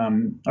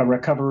a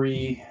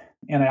recovery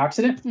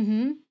antioxidant.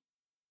 Mm-hmm.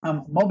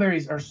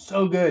 Mulberries are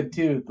so good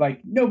too.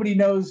 Like nobody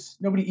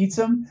eats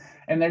them,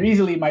 and they're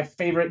easily my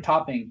favorite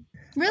topping.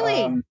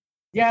 Really?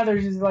 Yeah,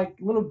 there's just like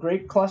little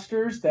grape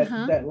clusters that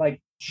Uh-huh. that like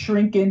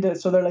shrink into,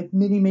 so they're like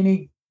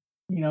mini,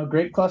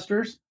 grape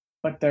clusters,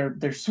 but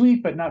they're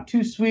sweet but not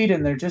too sweet,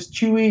 and they're just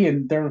chewy,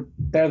 and they're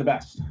the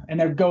best, and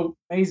they go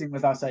amazing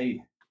with acai.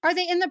 Are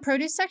they in the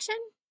produce section?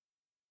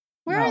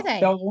 Where are No, they?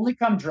 they'll only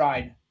come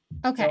dried.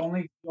 Okay.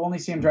 You'll only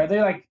see them dried.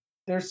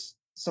 There's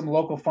some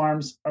local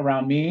farms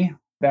around me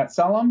that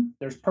sell them.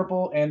 There's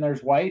purple and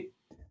there's white,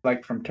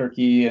 like from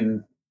Turkey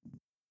and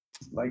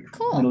like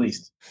Cool. Middle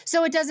East.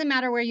 So it doesn't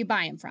matter where you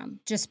buy them from.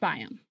 Just buy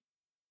them.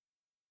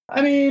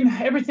 I mean,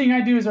 everything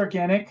I do is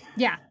organic.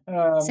 Yeah.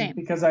 Same.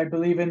 Because I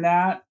believe in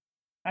that.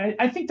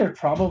 I think there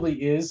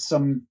probably is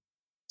some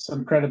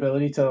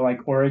credibility to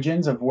like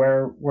origins of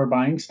where we're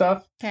buying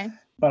stuff. Okay.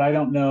 But I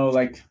don't know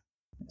like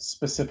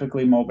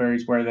specifically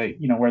mulberries where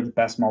where the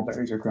best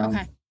mulberries are grown.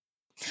 Okay.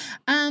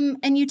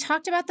 And you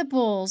talked about the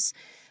bowls.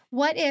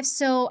 What if,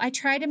 so I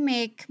try to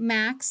make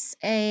Max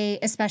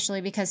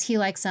especially because he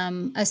likes a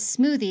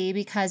smoothie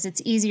because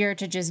it's easier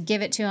to just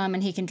give it to him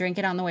and he can drink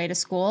it on the way to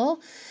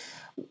school.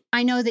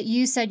 I know that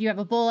you said you have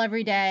a bowl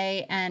every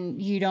day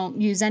and you don't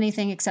use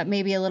anything except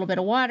maybe a little bit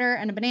of water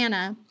and a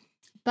banana,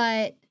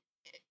 but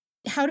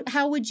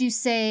how would you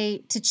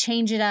say to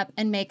change it up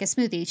and make a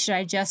smoothie? Should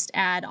I just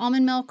add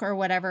almond milk or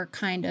whatever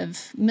kind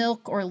of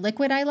milk or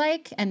liquid I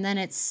like, and then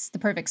it's the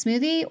perfect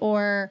smoothie,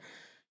 or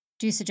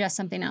do you suggest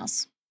something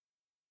else?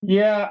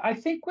 Yeah, I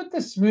think with the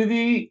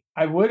smoothie,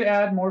 I would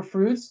add more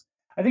fruits.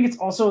 I think it's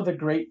also the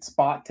great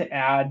spot to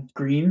add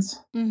greens.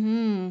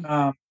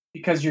 Mm-hmm.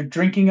 Because you're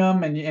drinking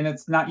them and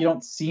it's not, you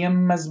don't see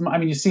them as much. I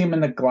mean, you see them in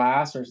the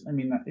glass, or I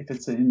mean, if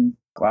it's in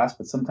glass,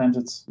 but sometimes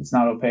it's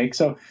not opaque.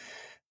 So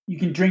you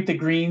can drink the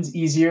greens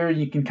easier.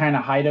 You can kind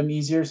of hide them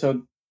easier.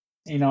 So,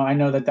 I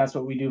know that that's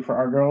what we do for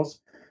our girls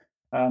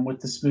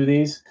with the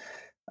smoothies.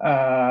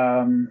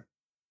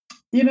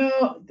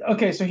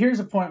 Okay, so here's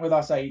a point with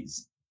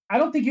acai. I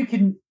don't think you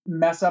can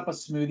mess up a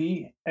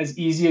smoothie as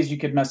easy as you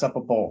could mess up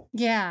a bowl.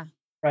 Yeah.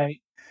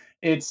 Right?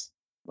 It's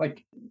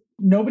like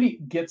nobody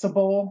gets a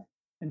bowl,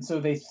 and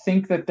so they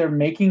think that they're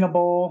making a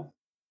bowl,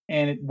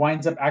 and it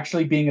winds up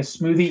actually being a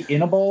smoothie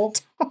in a bowl,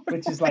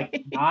 which is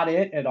like not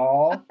it at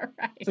all.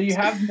 Right. So you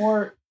have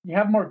more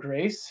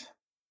grace,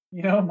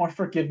 more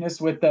forgiveness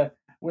with the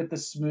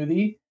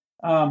smoothie.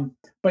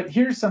 But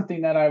here's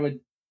something that I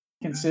would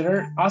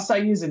consider.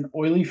 Acai is an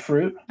oily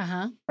fruit,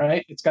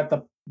 right? It's got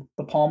the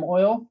palm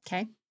oil.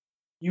 Okay.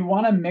 You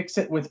want to mix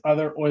it with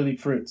other oily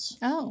fruits.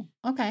 Oh,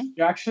 okay.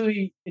 You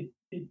actually,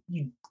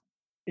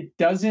 it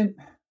doesn't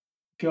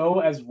go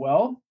as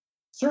well.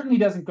 Certainly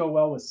doesn't go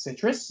well with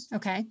citrus.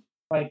 Okay.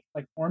 Like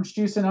orange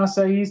juice and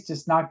acai is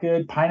just not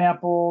good.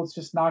 Pineapple, it's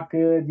just not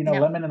good. No.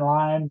 Lemon and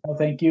lime, no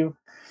thank you.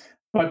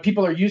 But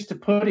people are used to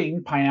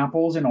putting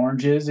pineapples and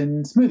oranges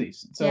in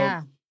smoothies.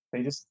 So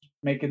they just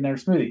making their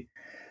smoothie.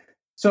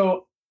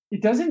 So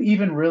it doesn't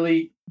even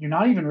really, you're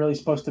not even really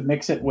supposed to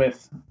mix it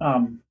with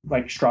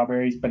like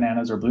strawberries,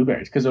 bananas, or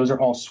blueberries, because those are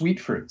all sweet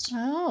fruits.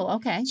 Oh,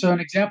 okay. So an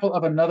example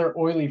of another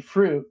oily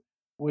fruit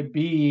would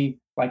be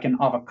like an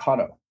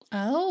avocado.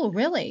 Oh,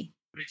 really?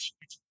 Which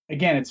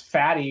again, it's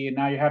fatty, and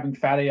now you're having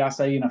fatty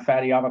acai and a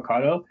fatty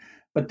avocado,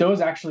 but those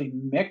actually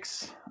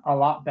mix a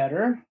lot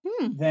better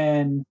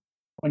than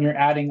when you're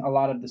adding a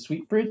lot of the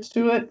sweet fruits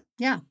to it.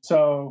 Yeah.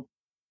 So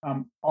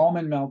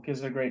almond milk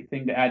is a great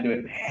thing to add to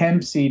it.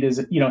 Hemp seed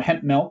is,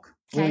 hemp milk.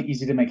 Okay. Really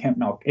easy to make hemp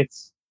milk.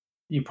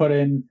 You put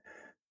in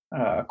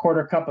a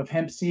quarter cup of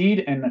hemp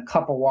seed and a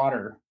cup of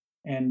water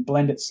and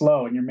blend it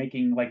slow, and you're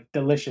making like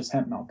delicious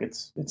hemp milk.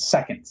 It's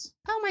seconds.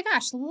 Oh my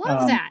gosh,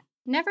 love that.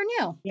 Never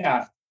knew.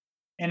 Yeah.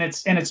 And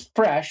it's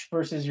fresh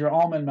versus your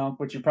almond milk,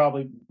 which you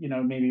probably,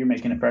 maybe you're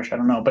making it fresh. I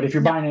don't know. But if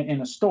you're buying it in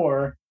a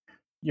store,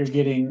 you're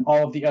getting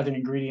all of the other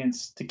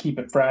ingredients to keep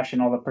it fresh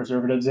and all the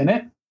preservatives in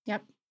it.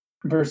 Yep.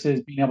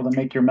 Versus being able to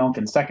make your milk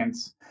in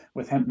seconds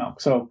with hemp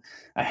milk. So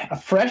a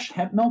fresh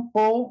hemp milk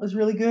bowl is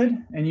really good,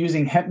 and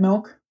using hemp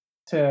milk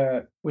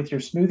with your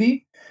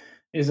smoothie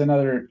is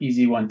another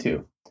easy one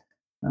too.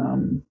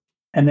 And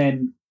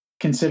then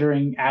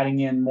considering adding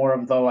in more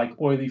of the like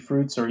oily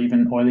fruits or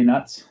even oily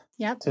nuts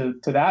to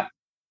that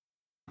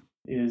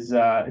is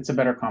it's a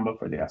better combo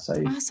for the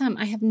acai. Awesome.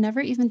 I have never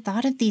even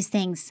thought of these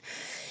things.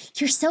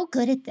 You're so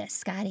good at this,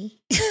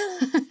 Scotty. It's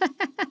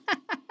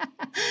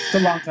a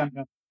long time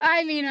ago.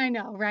 I mean, I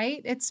know,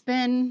 right? It's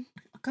been,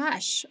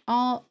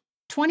 all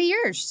 20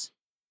 years,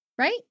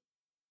 right?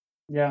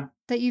 Yeah.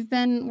 That you've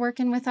been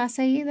working with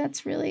acai.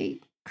 That's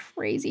really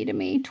crazy to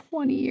me.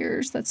 20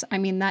 years.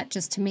 That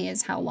just to me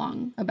is how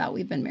long about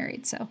we've been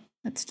married. So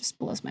that just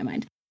blows my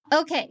mind.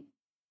 Okay.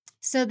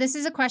 So this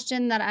is a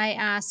question that I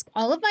ask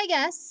all of my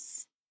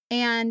guests,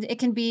 and it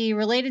can be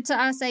related to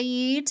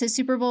acai, to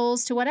Super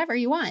Bowls, to whatever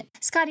you want.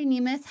 Scotty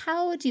Nemeth,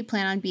 how do you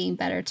plan on being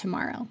better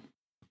tomorrow?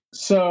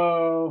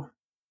 So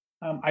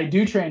I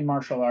do train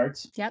martial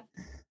arts. Yep.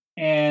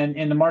 And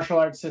in the martial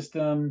arts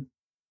system,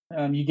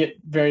 you get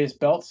various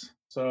belts.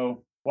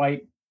 So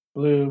white,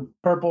 blue,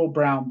 purple,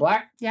 brown,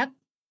 black. Yep.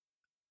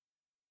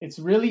 It's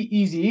really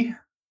easy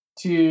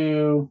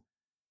to,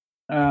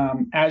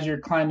 as you're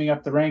climbing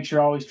up the ranks,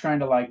 you're always trying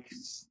to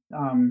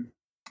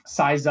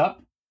size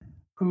up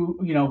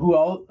who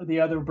all the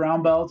other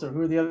brown belts or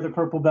who are the other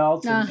purple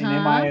belts, and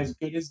am I as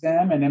good as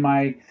them? And am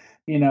I,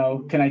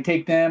 can I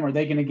take them? Or are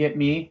they going to get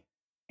me?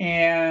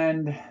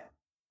 And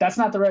that's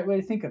not the right way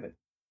to think of it.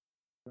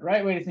 The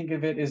right way to think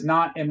of it is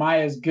not, am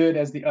I as good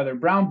as the other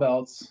brown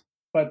belts?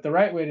 But the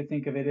right way to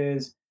think of it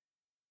is,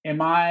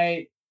 am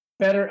I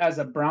better as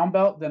a brown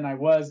belt than I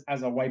was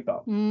as a white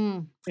belt?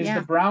 Is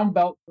the brown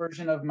belt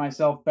version of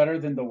myself better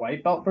than the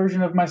white belt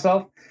version of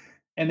myself?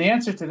 And the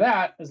answer to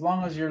that, as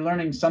long as you're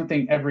learning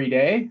something every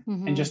day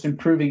and just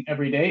improving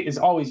every day, is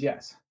always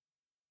yes.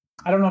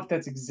 I don't know if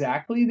that's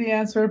exactly the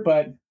answer,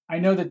 but I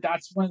know that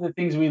that's one of the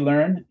things we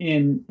learn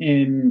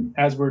in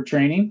as we're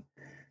training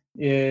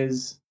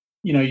is,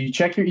 you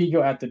check your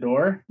ego at the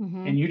door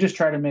and you just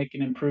try to make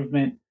an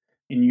improvement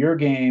in your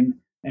game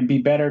and be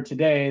better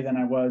today than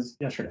I was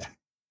yesterday.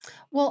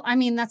 Well,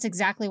 that's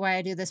exactly why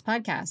I do this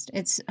podcast.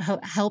 It's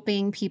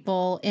helping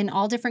people in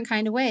all different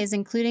kind of ways,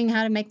 including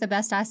how to make the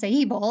best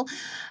acai bowl,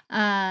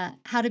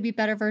 how to be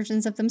better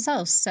versions of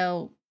themselves.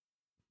 So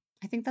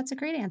I think that's a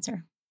great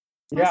answer.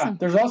 Yeah. Awesome.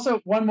 There's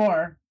also one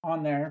more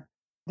on there.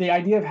 The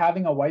idea of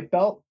having a white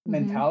belt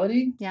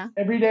mentality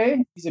every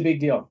day is a big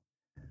deal.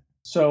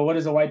 So what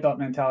is a white belt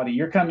mentality?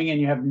 You're coming in,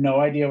 you have no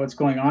idea what's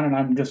going on, and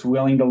I'm just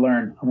willing to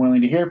learn. I'm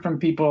willing to hear from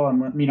people.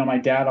 My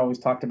dad always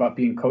talked about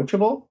being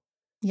coachable.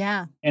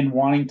 Yeah. And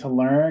wanting to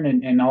learn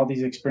and all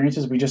these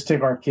experiences. We just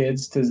took our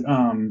kids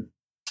to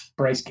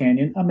Bryce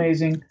Canyon.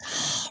 Amazing.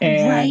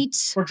 And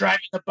we're driving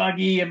the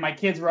buggy and my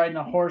kid's riding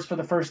a horse for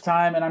the first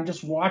time. And I'm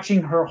just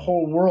watching her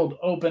whole world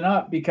open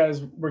up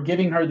because we're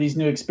giving her these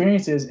new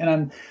experiences.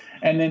 And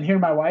then here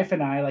my wife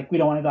and I, we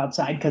don't want to go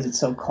outside because it's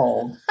so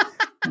cold.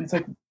 And it's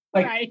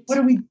what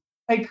are we,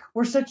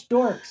 we're such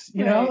dorks,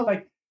 you know,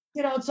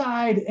 get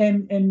outside.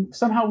 And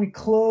somehow we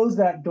close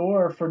that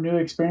door for new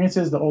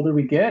experiences the older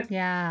we get.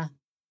 Yeah.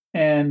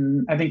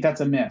 And I think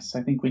that's a miss.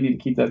 I think we need to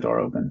keep that door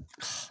open.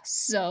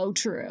 So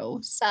true.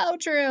 So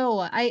true.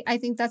 I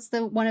think that's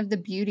one of the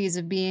beauties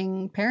of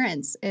being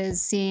parents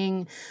is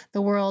seeing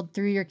the world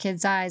through your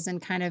kids' eyes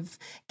and kind of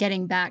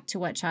getting back to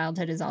what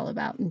childhood is all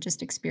about and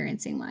just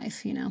experiencing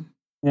life,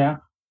 Yeah.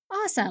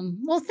 Awesome.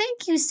 Well,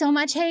 thank you so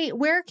much. Hey,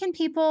 where can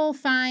people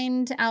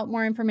find out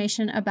more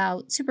information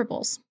about Super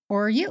Bowls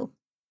or you?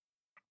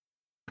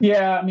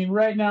 Yeah.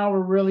 Right now we're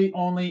really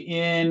only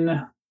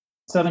in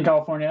Southern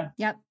California.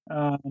 Yep.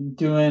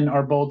 Doing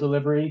our bowl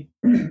delivery.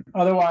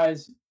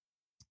 Otherwise,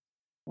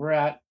 we're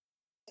at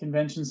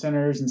convention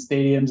centers and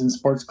stadiums and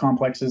sports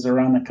complexes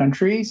around the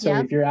country. So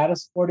if you're at a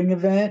sporting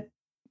event,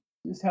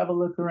 just have a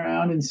look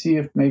around and see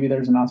if maybe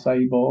there's an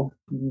acai bowl.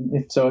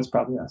 If so, it's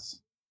probably us.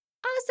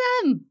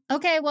 Awesome.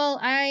 Okay, well,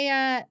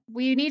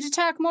 we need to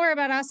talk more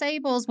about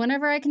acai bowls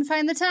whenever I can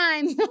find the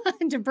time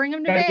to bring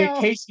them to Vail. Gotta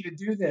get Casey to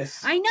do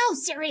this. I know,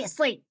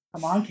 seriously.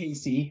 Come on,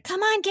 Casey.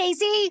 Come on,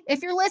 Casey.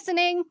 If you're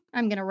listening,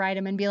 I'm going to write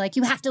him and be like,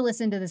 you have to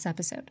listen to this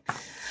episode.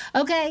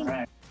 Okay.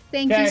 Right.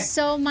 Thank you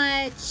so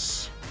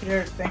much.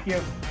 Cheers. Thank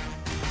you.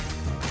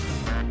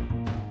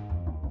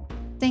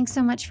 Thanks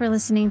so much for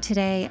listening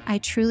today. I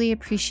truly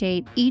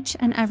appreciate each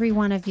and every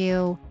one of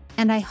you.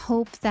 And I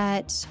hope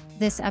that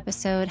this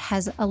episode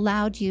has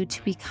allowed you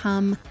to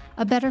become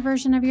a better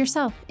version of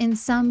yourself in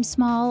some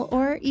small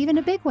or even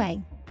a big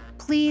way.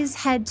 Please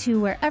head to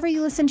wherever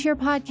you listen to your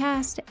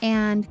podcast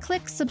and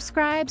click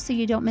subscribe so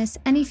you don't miss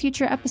any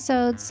future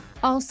episodes.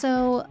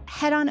 Also,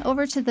 head on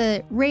over to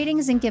the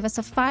ratings and give us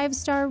a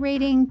 5-star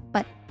rating.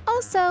 But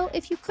also,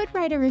 if you could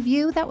write a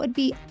review, that would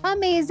be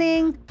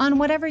amazing on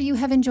whatever you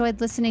have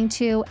enjoyed listening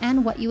to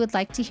and what you would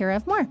like to hear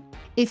of more.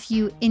 If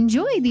you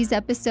enjoy these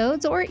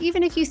episodes, or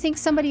even if you think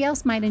somebody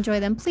else might enjoy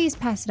them, please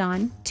pass it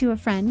on to a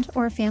friend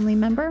or a family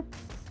member.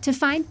 To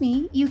find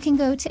me, you can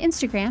go to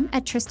Instagram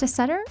at Trista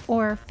Sutter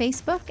or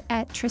Facebook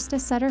at Trista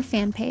Sutter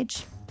fan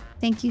page.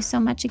 Thank you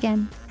so much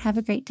again. Have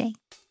a great day.